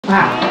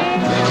Wow.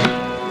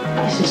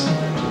 This is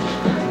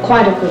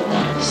quite a good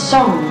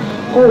song.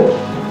 Oh.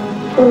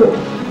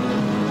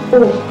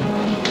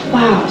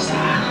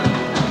 Wowza.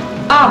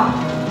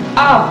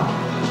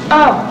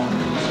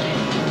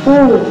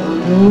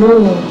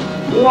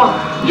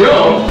 Wow.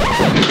 Joe!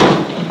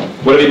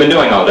 What have you been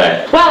doing all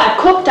day? Well, I've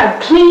cooked,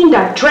 I've cleaned,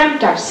 I've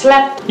dreamt, I've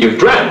slept. You've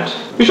dreamt?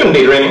 You shouldn't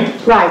be dreaming.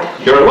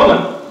 Right. You're a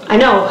woman. I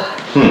know.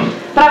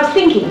 But I was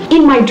thinking,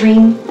 in my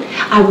dream,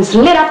 I was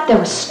lit up, there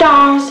were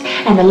stars,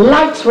 and the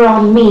lights were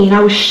on me, and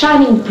I was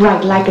shining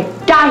bright like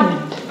a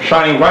diamond.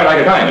 Shining bright like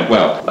a diamond.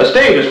 Well, a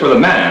stage is for the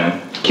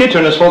man,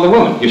 kitchen is for the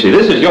woman. You see,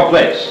 this is your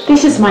place.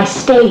 This is my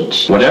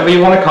stage. Whatever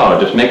you want to call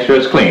it, just make sure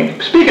it's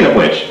clean. Speaking of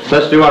which,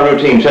 let's do our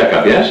routine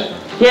checkup, yes?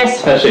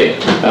 Yes. Let's see.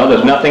 Well,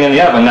 there's nothing in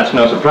the oven, that's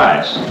no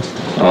surprise.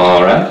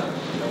 All right.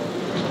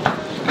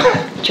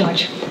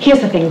 George,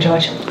 here's the thing,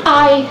 George.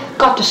 I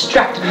got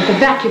distracted with the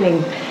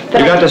vacuuming.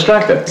 You got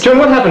distracted. June,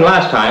 what happened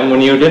last time when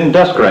you didn't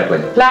dust correctly?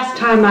 Last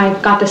time I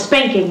got the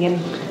spanking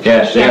and...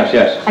 Yes.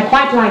 I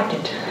quite liked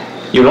it.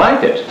 You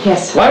liked it?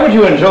 Yes. Why would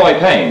you enjoy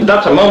pain?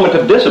 That's a moment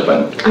of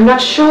discipline. I'm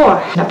not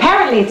sure.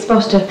 Apparently it's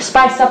supposed to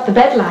spice up the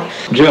bed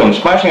life. June,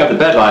 spicing up the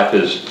bed life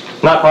is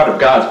not part of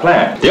God's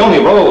plan. The only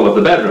role of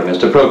the bedroom is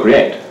to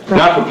procreate,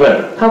 not for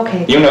pleasure.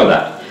 Okay. You know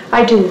that.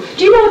 I do.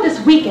 Do you know what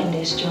this weekend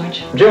is,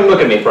 George? June, look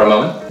at me for a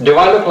moment. Do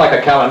I look like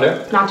a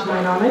calendar? Not to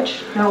my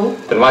knowledge, no.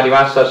 Then why do you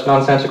ask such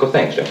nonsensical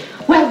things, June?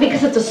 Well,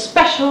 because it's a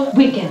special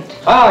weekend.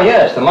 Ah,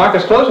 yes, the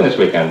market's closing this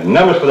weekend.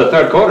 Numbers for the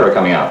third quarter are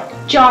coming out.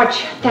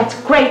 George, that's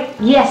great,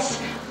 yes.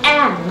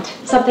 And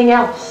something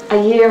else.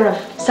 A year of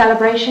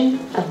celebration,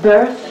 of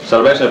birth.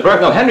 Celebration of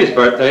birth? No, Henry's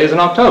birthday is in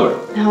October.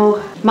 No,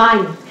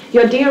 mine.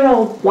 Your dear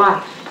old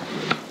wife.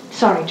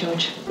 Sorry,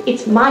 George.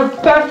 It's my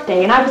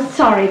birthday, and I was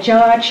sorry,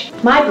 George.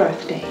 My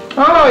birthday.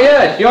 Oh,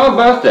 yes, your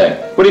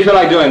birthday. What do you feel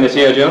like doing this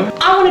year, June?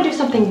 I want to do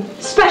something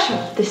special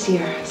this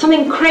year.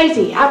 Something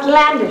crazy,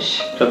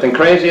 outlandish. Something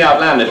crazy,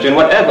 outlandish, June.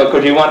 Whatever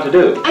could you want to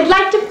do? I'd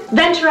like to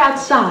venture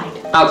outside.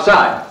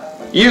 Outside?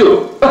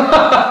 You?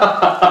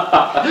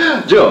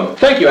 June,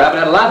 thank you. I haven't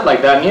had a laugh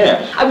like that in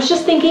years. I was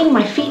just thinking,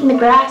 my feet in the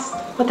grass,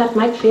 what that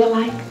might feel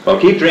like. Well,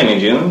 keep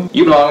dreaming, June.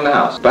 You belong in the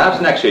house.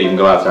 Perhaps next year you can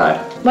go outside.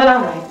 Well,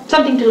 all right.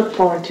 Something to look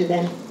forward to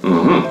then.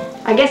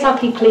 I guess I'll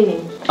keep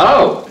cleaning.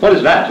 Oh, what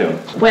is that, June?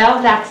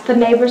 Well, that's the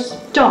neighbor's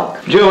dog.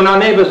 June, our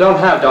neighbors don't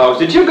have dogs.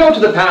 Did you go to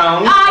the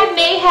pound? I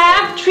may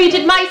have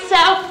treated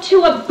myself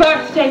to a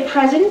birthday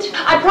present.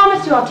 I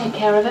promise you I'll take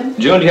care of him.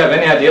 June, do you have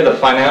any idea the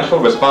financial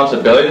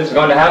responsibility this is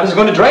going to have? This is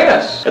going to drain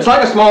us. It's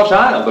like a small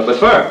child, but with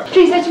fur.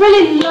 Please, it's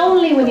really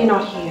lonely when you're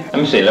not here.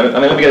 Let me see. Let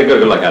me get a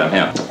good look at him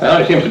here. Well,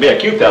 he seems to be a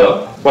cute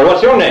fellow. Well,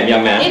 what's your name,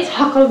 young man? It's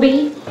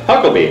Huckleby.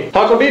 Huckleby.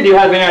 Huckleby, do you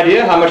have any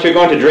idea how much you're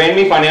going to drain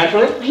me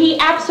financially? He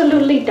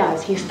absolutely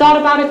does. He's thought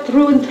about it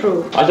through and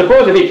through. I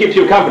suppose if he keeps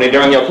you company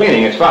during your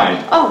cleaning, it's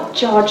fine. Oh,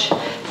 George.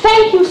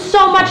 Thank you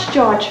so much,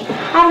 George.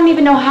 I don't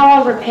even know how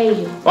I'll repay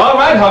you. All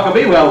right,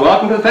 Huckleby. Well,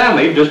 welcome to the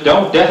family. Just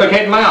don't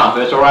defecate in my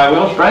office or I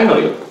will strangle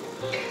you.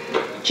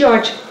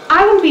 George,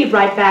 I will be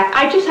right back.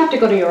 I just have to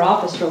go to your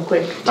office real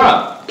quick.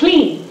 Ah.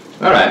 Clean.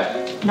 All right.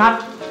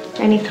 Not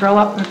any throw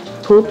up or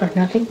poop or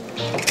nothing.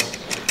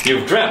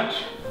 You've dreamt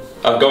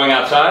of going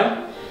outside?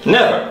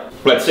 Never.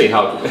 Let's see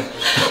how...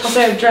 I'll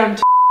say I've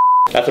dreamt.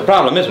 That's a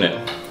problem, isn't it?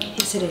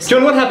 Yes, it is.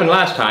 June, what happened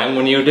last time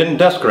when you didn't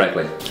dust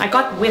correctly? I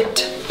got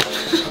whipped.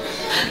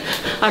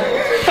 I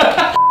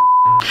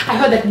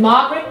heard that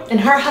Margaret and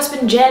her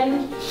husband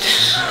Jen...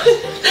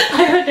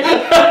 I heard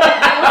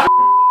that...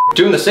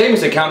 June, the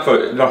savings account for...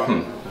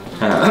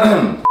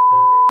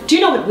 Do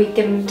you know what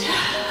weekend...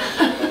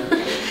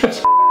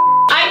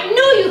 I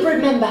knew you'd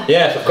remember.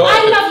 Yes, of course.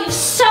 I love you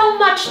so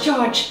much,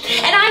 George.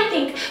 And I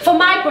think for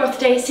my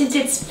birthday, since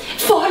it's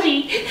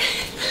 40...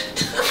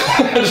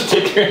 Just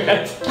take your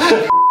hands.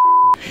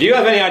 Do you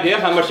have any idea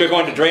how much you're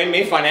going to drain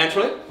me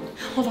financially?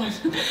 Hold on.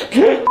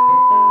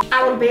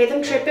 I will bathe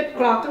and trip it,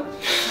 Glocken.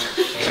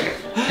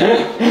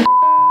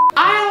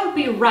 I'll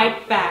be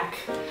right back.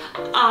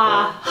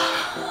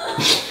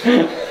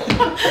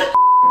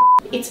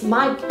 It's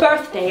my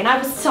birthday and I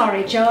was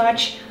sorry,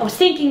 George. I was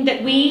thinking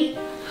that we...